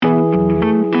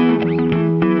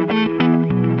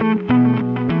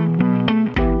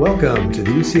Welcome to the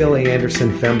UCLA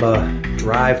Anderson FEMBA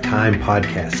Drive Time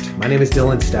podcast. My name is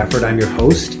Dylan Stafford. I'm your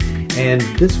host. And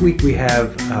this week we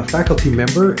have a faculty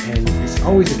member, and it's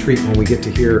always a treat when we get to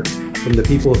hear from the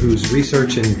people whose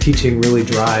research and teaching really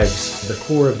drives the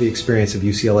core of the experience of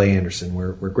UCLA Anderson,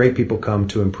 where great people come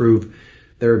to improve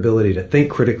their ability to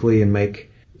think critically and make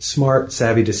smart,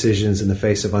 savvy decisions in the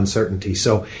face of uncertainty.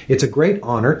 So it's a great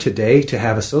honor today to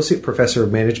have Associate Professor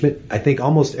of Management. I think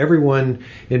almost everyone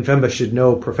in FEMBA should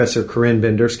know Professor Corinne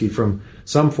Bendersky from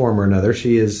some form or another.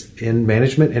 She is in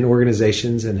management and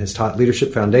organizations and has taught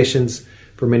leadership foundations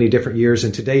for many different years.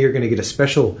 And today you're going to get a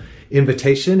special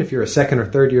invitation if you're a second or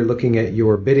third year looking at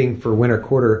your bidding for winter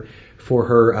quarter for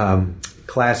her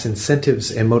class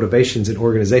Incentives and Motivations in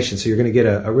Organizations. So you're going to get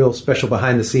a real special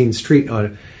behind-the-scenes treat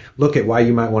on look at why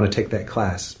you might want to take that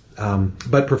class.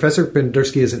 But Professor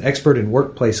Bendersky is an expert in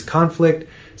workplace conflict,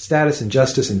 status and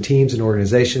justice in teams and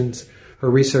organizations. Her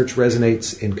research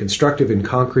resonates in constructive and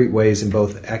concrete ways in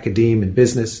both academe and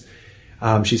business.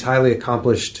 She's highly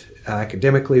accomplished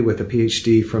academically with a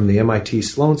PhD from the MIT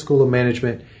Sloan School of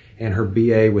Management and her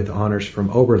BA with honors from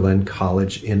Oberlin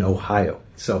College in Ohio.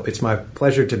 So it's my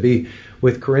pleasure to be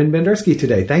with Corinne Bendersky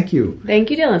today. Thank you. Thank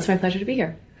you, Dylan. It's my pleasure to be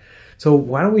here. So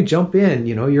why don't we jump in?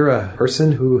 You know, you're a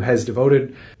person who has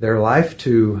devoted their life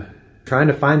to trying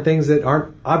to find things that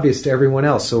aren't obvious to everyone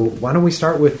else. So why don't we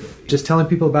start with just telling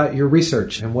people about your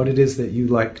research and what it is that you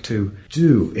like to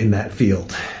do in that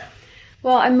field?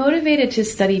 Well, I'm motivated to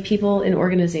study people in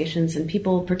organizations and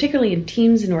people particularly in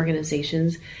teams and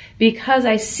organizations because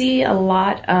I see a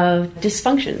lot of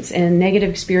dysfunctions and negative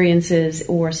experiences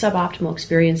or suboptimal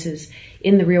experiences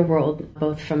in the real world,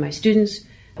 both from my students,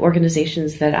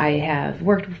 organizations that I have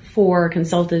worked for,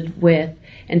 consulted with,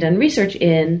 and done research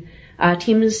in.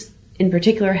 Teams in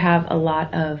particular have a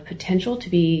lot of potential to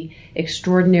be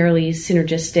extraordinarily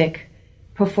synergistic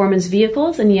performance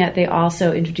vehicles, and yet they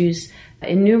also introduce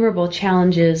innumerable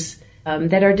challenges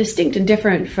that are distinct and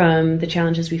different from the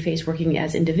challenges we face working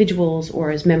as individuals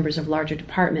or as members of larger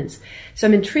departments. So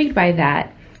I'm intrigued by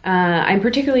that. I'm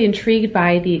particularly intrigued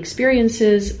by the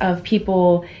experiences of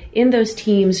people in those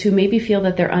teams who maybe feel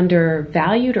that they're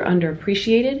undervalued or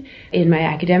underappreciated. In my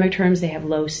academic terms, they have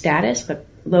low status, but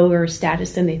lower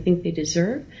status than they think they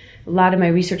deserve. A lot of my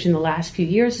research in the last few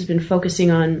years has been focusing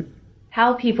on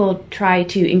how people try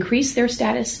to increase their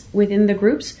status within the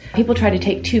groups. People try to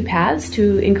take two paths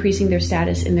to increasing their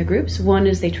status in the groups. One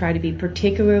is they try to be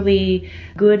particularly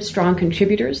good, strong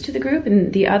contributors to the group,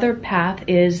 and the other path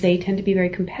is they tend to be very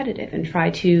competitive and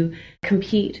try to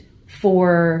compete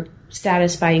for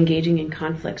status by engaging in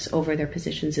conflicts over their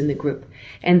positions in the group.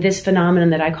 And this phenomenon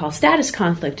that I call status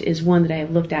conflict is one that I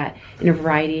have looked at in a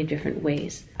variety of different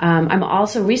ways. I'm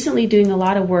also recently doing a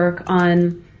lot of work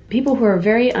on people who are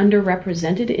very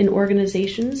underrepresented in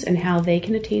organizations and how they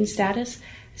can attain status.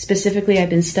 Specifically, I've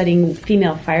been studying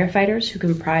female firefighters who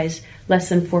comprise less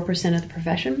than 4% of the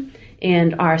profession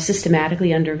and are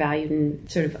systematically undervalued and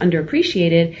sort of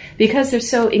underappreciated because they're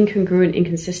so incongruent,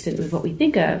 inconsistent with what we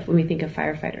think of when we think of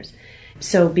firefighters.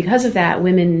 So because of that,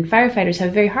 women firefighters have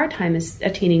a very hard time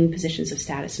attaining positions of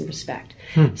status and respect.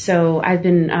 So I've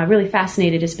been really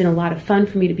fascinated. It's been a lot of fun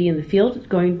for me to be in the field,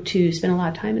 going to spend a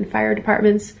lot of time in fire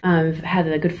departments. I've had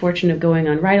the good fortune of going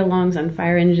on ride-alongs on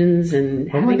fire engines and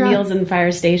having meals in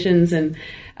fire stations and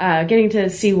getting to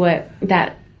see what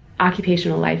that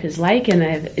occupational life is like. And I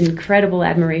have incredible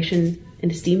admiration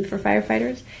and esteem for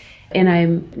firefighters. And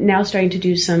I'm now starting to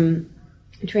do some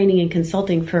training and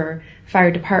consulting for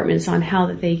fire departments on how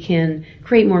that they can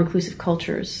create more inclusive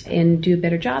cultures and do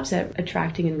better jobs at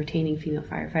attracting and retaining female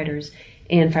firefighters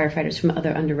and firefighters from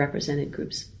other underrepresented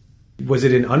groups. Was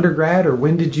it in undergrad, or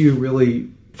when did you really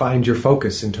find your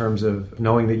focus in terms of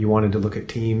knowing that you wanted to look at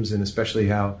teams and especially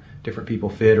how different people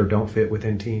fit or don't fit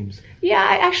within teams? Yeah,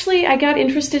 I got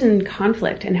interested in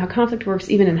conflict and how conflict works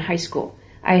even in high school.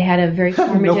 I had a very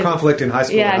formative... No conflict in high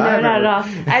school. Yeah, no, not at all.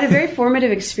 I had a very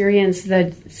formative experience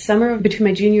the summer between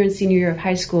my junior and senior year of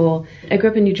high school. I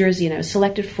grew up in New Jersey, and I was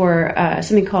selected for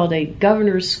something called a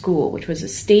governor's school, which was a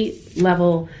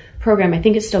state-level program. I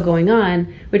think it's still going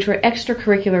on, which were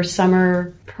extracurricular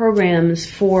summer programs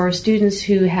for students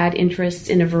who had interests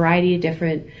in a variety of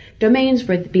different domains,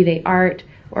 be they art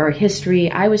or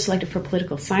history. I was selected for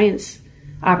political science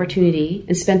opportunity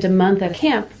and spent a month at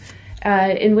camp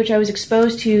in which I was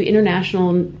exposed to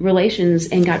international relations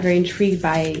and got very intrigued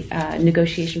by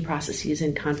negotiation processes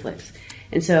and conflicts.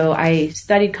 And so I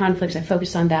studied conflicts. I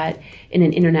focused on that in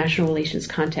an international relations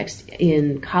context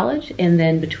in college, and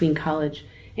then between college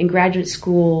and graduate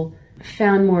school,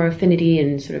 found more affinity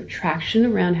and sort of traction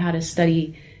around how to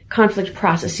study conflict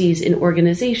processes in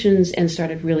organizations and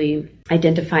started really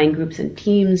identifying groups and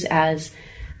teams as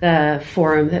the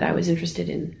forum that I was interested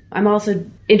in. I'm also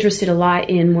interested a lot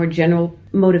in more general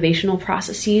motivational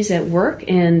processes at work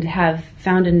and have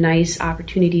found a nice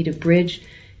opportunity to bridge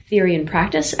theory and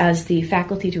practice as the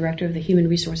faculty director of the Human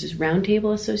Resources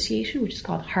Roundtable Association, which is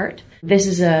called HARRT. This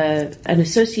is an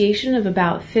association of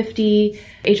about 50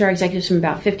 HR executives from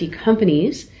about 50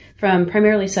 companies from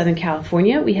primarily Southern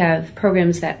California. We have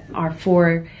programs that are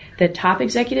for the top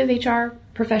executive HR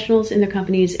professionals in their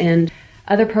companies and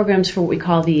other programs for what we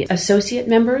call the associate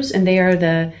members, and they are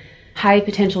the high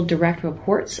potential direct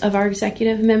reports of our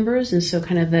executive members. And so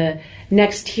kind of the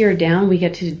next tier down, we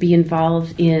get to be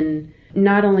involved in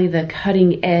not only the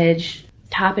cutting edge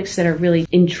topics that are really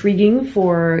intriguing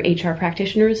for HR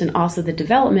practitioners and also the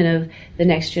development of the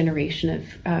next generation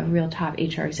of real top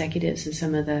HR executives in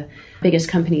some of the biggest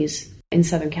companies in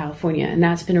Southern California. And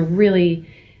that's been a really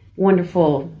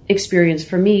wonderful experience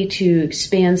for me to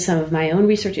expand some of my own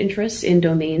research interests in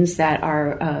domains that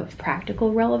are of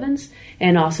practical relevance,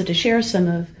 and also to share some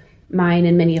of mine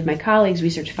and many of my colleagues'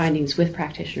 research findings with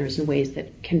practitioners in ways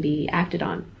that can be acted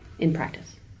on in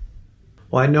practice.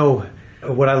 Well, I know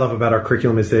what I love about our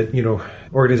curriculum is that,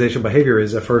 organizational behavior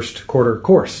is a first quarter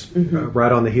course,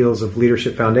 right on the heels of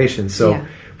Leadership Foundation. So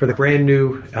for the brand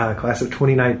new class of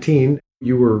 2019,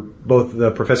 you were both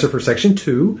the professor for Section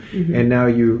 2, and now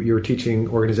you're teaching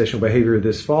organizational behavior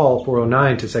this fall,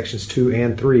 409, to Sections 2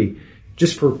 and 3.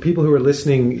 Just for people who are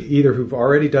listening, either who've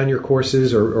already done your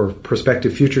courses or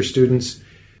prospective future students,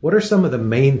 what are some of the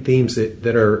main themes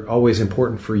that are always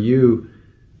important for you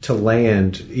to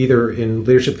land, either in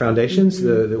Leadership Foundations,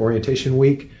 the orientation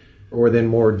week, or then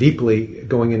more deeply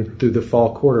going in through the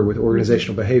fall quarter with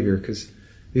organizational behavior? Because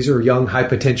these are young, high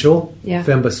potential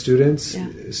FEMBA students,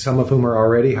 some of whom are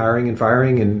already hiring and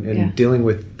firing and dealing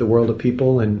with the world of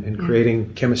people and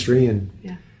creating chemistry.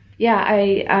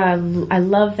 I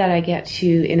love that I get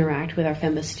to interact with our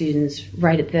FEMBA students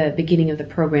right at the beginning of the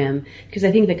program, because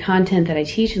I think the content that I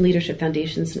teach in Leadership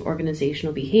Foundations and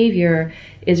Organizational Behavior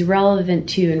is relevant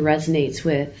to and resonates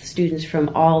with students from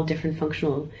all different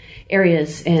functional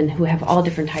areas and who have all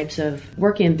different types of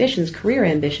work ambitions, career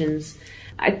ambitions.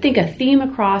 I think a theme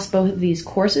across both of these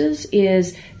courses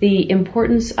is the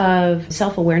importance of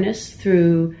self-awareness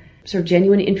through sort of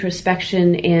genuine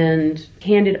introspection and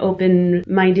candid,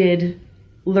 open-minded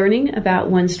learning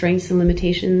about one's strengths and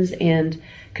limitations, and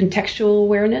contextual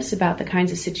awareness about the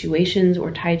kinds of situations or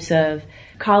types of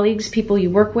colleagues, people you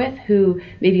work with who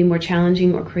may be more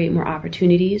challenging or create more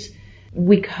opportunities.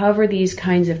 We cover these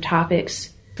kinds of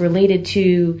topics related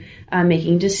to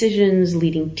making decisions,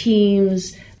 leading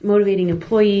teams, motivating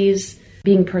employees,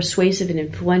 being persuasive and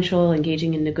influential,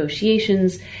 engaging in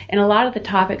negotiations, and a lot of the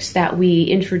topics that we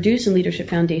introduce in Leadership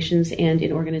Foundations and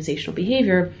in organizational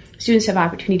behavior, students have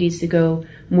opportunities to go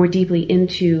more deeply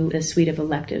into the suite of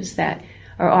electives that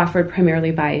are offered primarily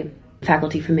by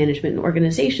faculty from management and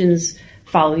organizations,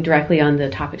 following directly on the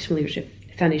topics from Leadership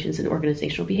Foundations and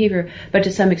organizational behavior, but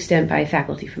to some extent by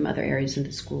faculty from other areas of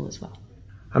the school as well.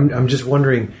 I'm just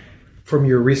wondering, from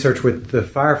your research with the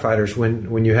firefighters,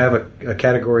 when you have a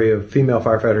category of female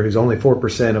firefighter who's only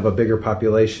 4% of a bigger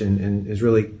population and is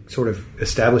really sort of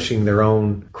establishing their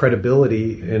own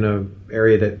credibility in an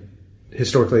area that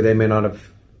historically they may not have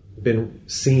been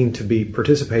seen to be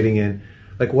participating in,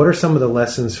 like what are some of the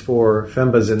lessons for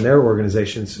FEMBAs in their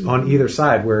organizations on either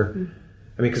side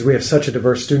because we have such a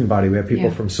diverse student body. We have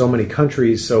people from so many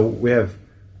countries. So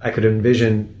I could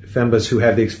envision FEMBAs who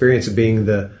have the experience of being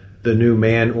the new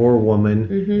man or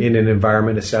woman in an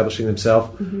environment establishing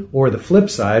themselves. Or the flip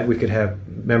side, we could have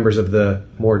members of the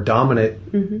more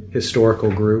dominant historical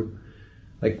group.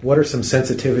 Like, what are some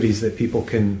sensitivities that people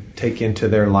can take into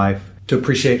their life to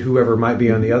appreciate whoever might be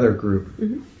on the other group?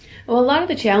 Well, a lot of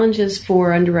the challenges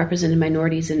for underrepresented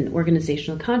minorities in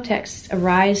organizational contexts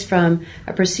arise from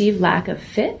a perceived lack of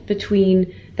fit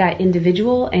between that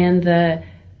individual and the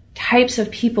types of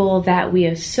people that we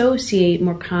associate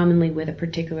more commonly with a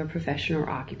particular profession or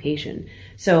occupation.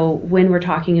 So when we're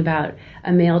talking about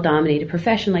a male-dominated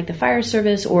profession like the fire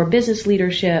service or business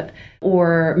leadership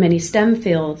or many STEM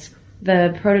fields,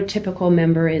 the prototypical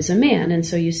member is a man, and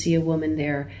so you see a woman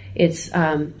there. It's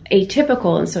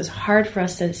atypical, and so it's hard for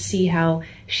us to see how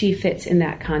she fits in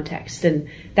that context. And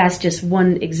that's just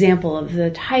one example of the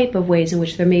type of ways in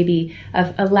which there may be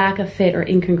a lack of fit or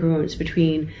incongruence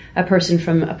between a person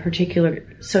from a particular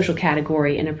social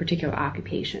category and a particular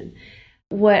occupation.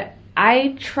 What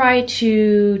I try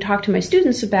to talk to my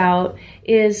students about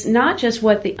is not just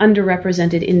what the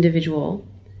underrepresented individual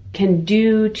can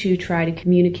do to try to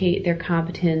communicate their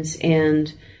competence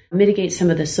and mitigate some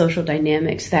of the social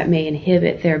dynamics that may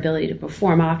inhibit their ability to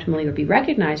perform optimally or be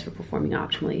recognized for performing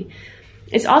optimally.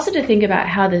 It's also to think about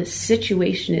how the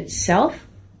situation itself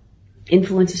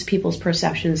influences people's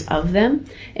perceptions of them,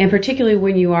 and particularly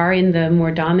when you are in the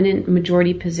more dominant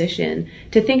majority position,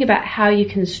 to think about how you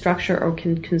can structure or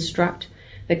can construct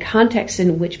the context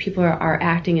in which people are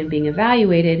acting and being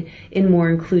evaluated in more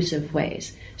inclusive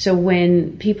ways. So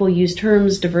when people use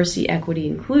terms diversity, equity,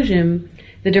 inclusion,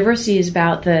 the diversity is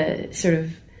about the sort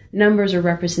of numbers or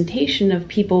representation of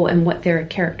people and what their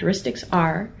characteristics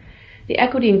are. The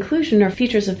equity inclusion are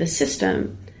features of the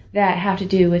system that have to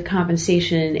do with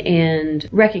compensation and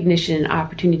recognition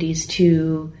opportunities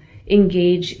to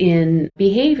engage in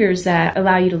behaviors that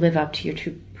allow you to live up to your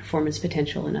true performance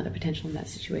potential and other potential in that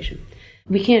situation.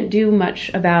 We can't do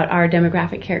much about our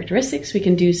demographic characteristics. We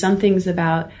can do some things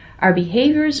about our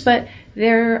behaviors, but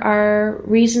there are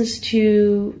reasons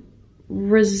to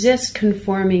resist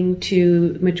conforming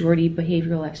to majority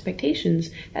behavioral expectations.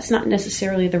 That's not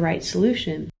necessarily the right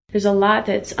solution. There's a lot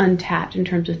that's untapped in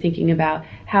terms of thinking about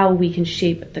how we can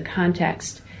shape the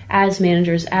context as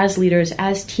managers, as leaders,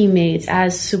 as teammates,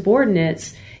 as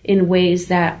subordinates in ways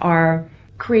that are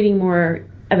creating more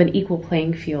of an equal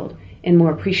playing field and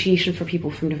more appreciation for people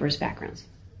from diverse backgrounds.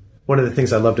 One of the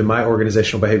things I loved in my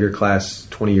organizational behavior class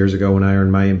 20 years ago when I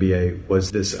earned my MBA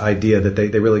was this idea that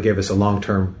they really gave us a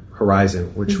long-term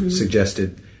horizon, which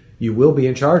suggested you will be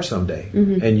in charge someday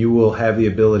and you will have the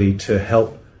ability to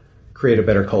help create a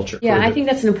better culture. Yeah, I think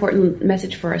that's an important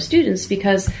message for our students,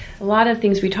 because a lot of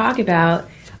things we talk about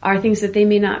are things that they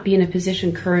may not be in a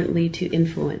position currently to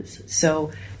influence.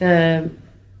 So the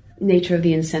nature of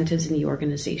the incentives in the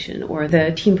organization or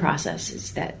the team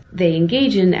processes that they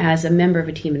engage in as a member of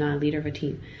a team and not a leader of a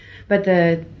team. But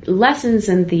the lessons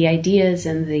and the ideas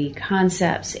and the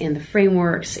concepts and the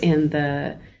frameworks and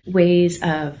the ways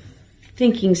of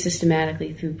thinking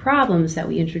systematically through problems that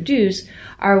we introduce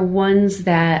are ones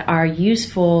that are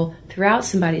useful throughout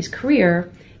somebody's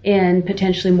career, and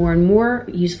potentially more and more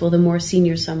useful the more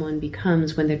senior someone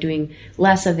becomes, when they're doing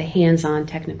less of the hands-on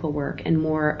technical work and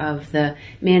more of the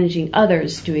managing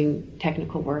others doing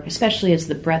technical work, especially as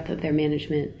the breadth of their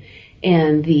management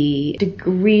and the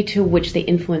degree to which they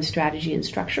influence strategy and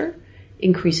structure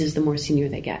increases the more senior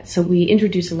they get. So we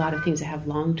introduce a lot of things that have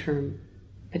long-term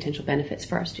potential benefits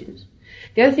for our students.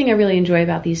 The other thing I really enjoy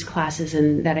about these classes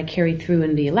and that I carry through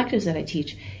in the electives that I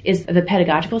teach is the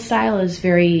pedagogical style is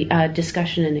very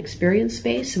discussion and experience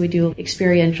based. So we do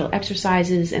experiential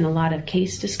exercises and a lot of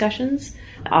case discussions.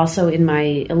 Also in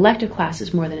my elective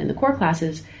classes more than in the core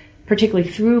classes, particularly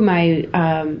through my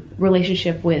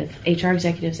relationship with HR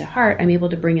executives at HARRT, I'm able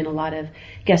to bring in a lot of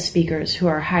guest speakers who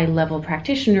are high-level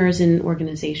practitioners in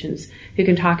organizations who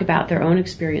can talk about their own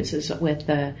experiences with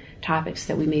the topics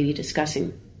that we may be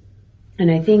discussing. And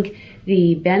I think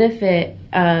the benefit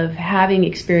of having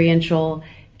experiential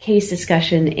case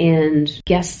discussion and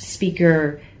guest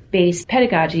speaker-based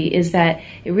pedagogy is that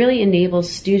it really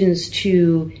enables students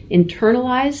to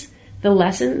internalize the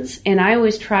lessons. And I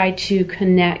always try to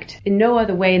connect in no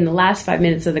other way in the last 5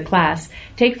 minutes of the class.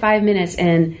 Take 5 minutes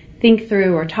and think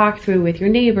through or talk through with your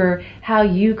neighbor how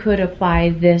you could apply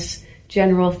this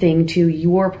general thing to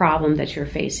your problem that you're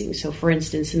facing. So for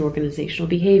instance, in organizational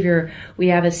behavior, we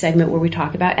have a segment where we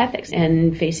talk about ethics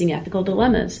and facing ethical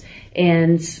dilemmas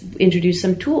and introduce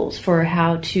some tools for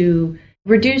how to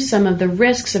reduce some of the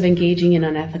risks of engaging in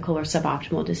unethical or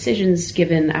suboptimal decisions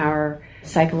given our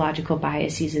psychological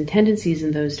biases and tendencies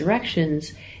in those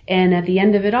directions. And at the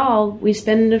end of it all, we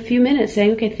spend a few minutes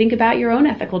saying, okay, think about your own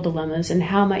ethical dilemmas and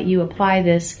how might you apply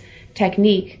this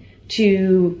technique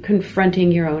to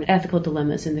confronting your own ethical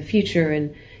dilemmas in the future,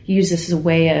 and use this as a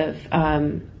way of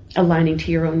aligning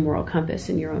to your own moral compass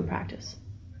in your own practice.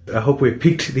 I hope we've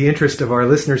piqued the interest of our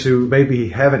listeners who maybe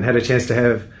haven't had a chance to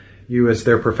have you as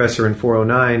their professor in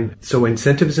 409. So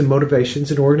incentives and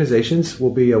motivations in organizations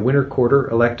will be a winter quarter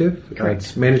elective.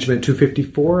 It's Management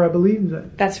 254, I believe.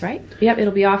 That's right. Yep,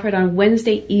 it'll be offered on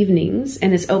Wednesday evenings,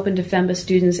 and it's open to FEMBA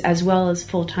students as well as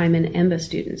full-time and EMBA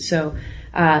students. So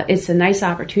it's a nice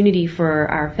opportunity for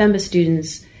our FEMBA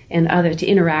students and others to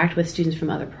interact with students from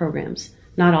other programs.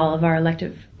 Not all of our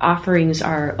elective offerings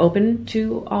are open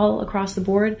to all across the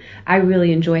board. I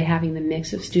really enjoy having the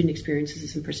mix of student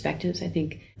experiences and perspectives. I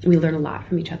think we learn a lot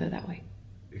from each other that way.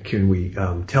 Can we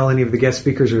tell any of the guest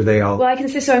speakers, or are they all? Well, I can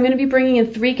say, so I'm going to be bringing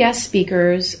in 3 guest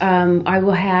speakers. I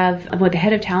will have the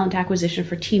head of talent acquisition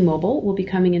for T-Mobile will be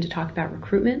coming in to talk about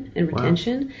recruitment and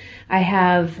retention. Wow. I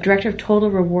have director of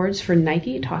total rewards for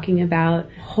Nike talking about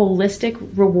holistic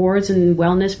rewards and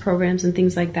wellness programs and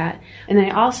things like that. And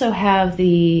I also have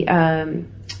the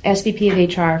SVP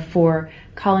of HR for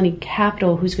Colony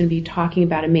Capital, who's going to be talking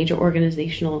about a major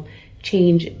organizational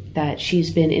change that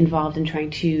she's been involved in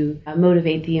trying to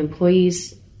motivate the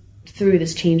employees through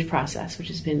this change process, which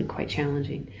has been quite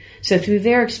challenging. So through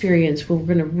their experience, we're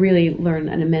going to really learn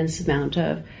an immense amount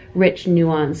of rich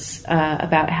nuance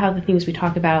about how the things we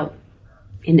talk about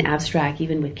in abstract,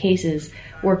 even with cases,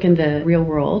 work in the real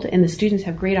world. And the students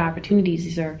have great opportunities.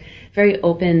 These are very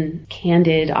open,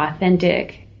 candid,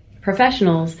 authentic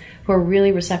professionals who are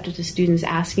really receptive to students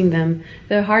asking them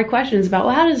the hard questions about,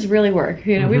 well, how does it really work?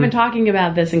 We've been talking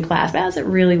about this in class, but how does it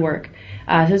really work?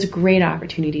 So it's a great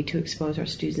opportunity to expose our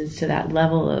students to that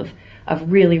level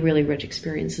of really, really rich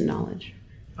experience and knowledge.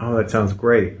 Oh, that sounds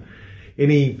great.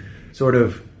 Any sort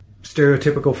of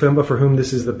stereotypical FEMBA for whom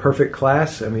this is the perfect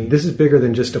class? I mean, this is bigger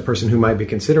than just a person who might be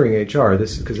considering HR,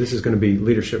 because this is going to be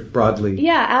leadership broadly.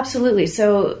 Yeah, absolutely.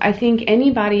 So I think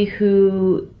anybody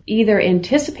who either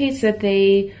anticipates that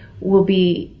they will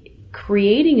be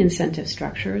creating incentive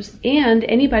structures, and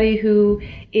anybody who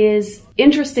is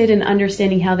interested in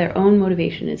understanding how their own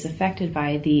motivation is affected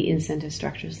by the incentive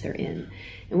structures they're in.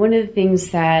 And one of the things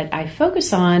that I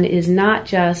focus on is not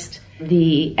just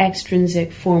the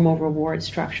extrinsic formal reward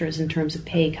structures in terms of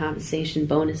pay, compensation,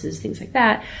 bonuses, things like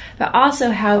that, but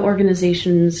also how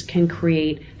organizations can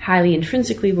create highly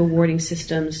intrinsically rewarding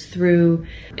systems through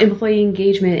employee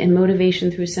engagement and motivation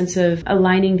through a sense of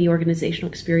aligning the organizational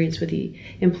experience with the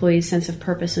employee's sense of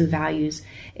purpose and values.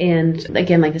 And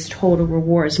again, like this total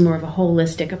reward is more of a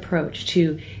holistic approach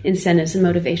to incentives and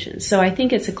motivations. So I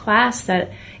think it's a class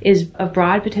that is of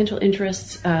broad potential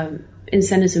interests.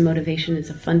 Incentives and motivation is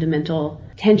a fundamental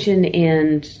tension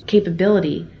and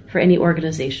capability for any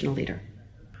organizational leader.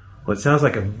 Well, it sounds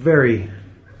like a very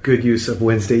good use of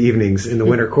Wednesday evenings in the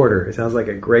winter quarter. It sounds like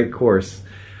a great course.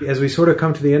 As we sort of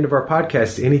come to the end of our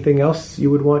podcast, anything else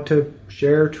you would want to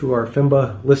share to our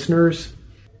FEMBA listeners?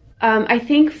 I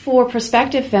think for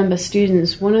prospective FEMBA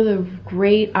students, one of the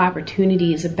great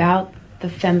opportunities about the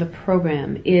FEMBA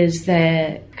program is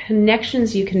the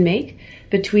connections you can make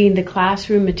between the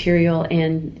classroom material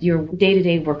and your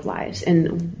day-to-day work lives.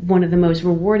 And one of the most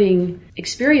rewarding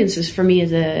experiences for me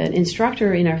as an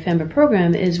instructor in our FEMBA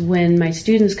program is when my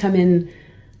students come in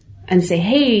and say,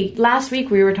 hey, last week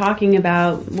we were talking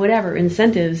about whatever,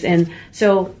 incentives. And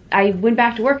so I went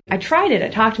back to work. I tried it. I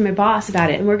talked to my boss about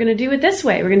it, and we're going to do it this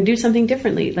way. We're going to do something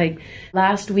differently. Like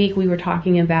last week we were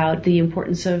talking about the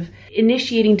importance of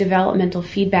initiating developmental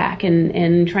feedback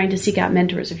and trying to seek out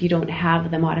mentors if you don't have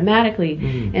them automatically.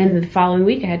 Mm-hmm. And the following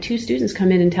week I had 2 students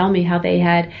come in and tell me how they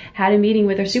had a meeting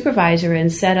with their supervisor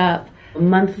and set up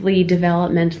monthly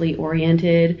developmentally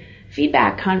oriented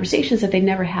feedback conversations that they'd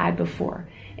never had before.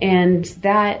 And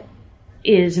that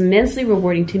is immensely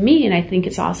rewarding to me, and I think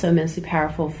it's also immensely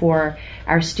powerful for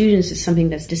our students. It's something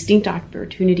that's distinct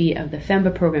opportunity of the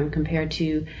FEMBA program compared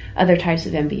to other types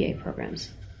of MBA programs.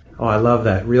 Oh, I love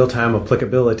that. Real-time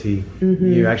applicability.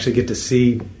 Mm-hmm. You actually get to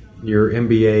see your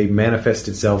MBA manifest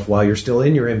itself while you're still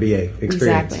in your MBA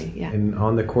experience. Exactly, yeah. And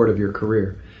on the court of your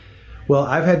career. Well,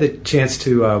 I've had the chance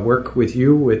to work with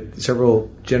you with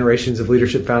several generations of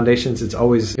leadership foundations. It's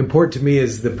always important to me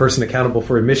as the person accountable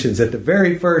for admissions that the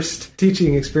very first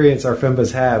teaching experience our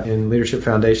FEMBAs have in leadership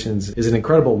foundations is an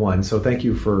incredible one. So thank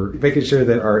you for making sure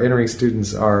that our entering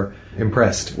students are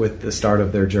impressed with the start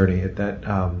of their journey.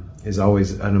 That is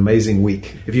always an amazing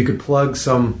week. If you could plug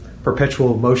some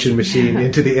perpetual motion machine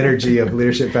into the energy of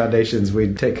leadership foundations,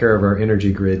 we'd take care of our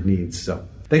energy grid needs. So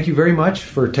thank you very much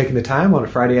for taking the time on a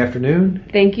Friday afternoon.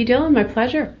 Thank you, Dylan. My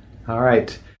pleasure. All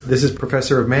right. This is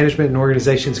Professor of Management and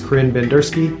Organizations Corinne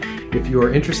Bendersky. If you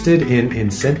are interested in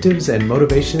incentives and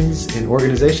motivations in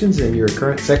organizations in your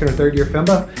current second or third year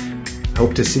FEMBA, I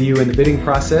hope to see you in the bidding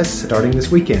process starting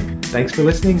this weekend. Thanks for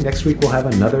listening. Next week we'll have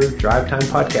another Drive Time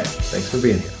podcast. Thanks for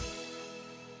being here.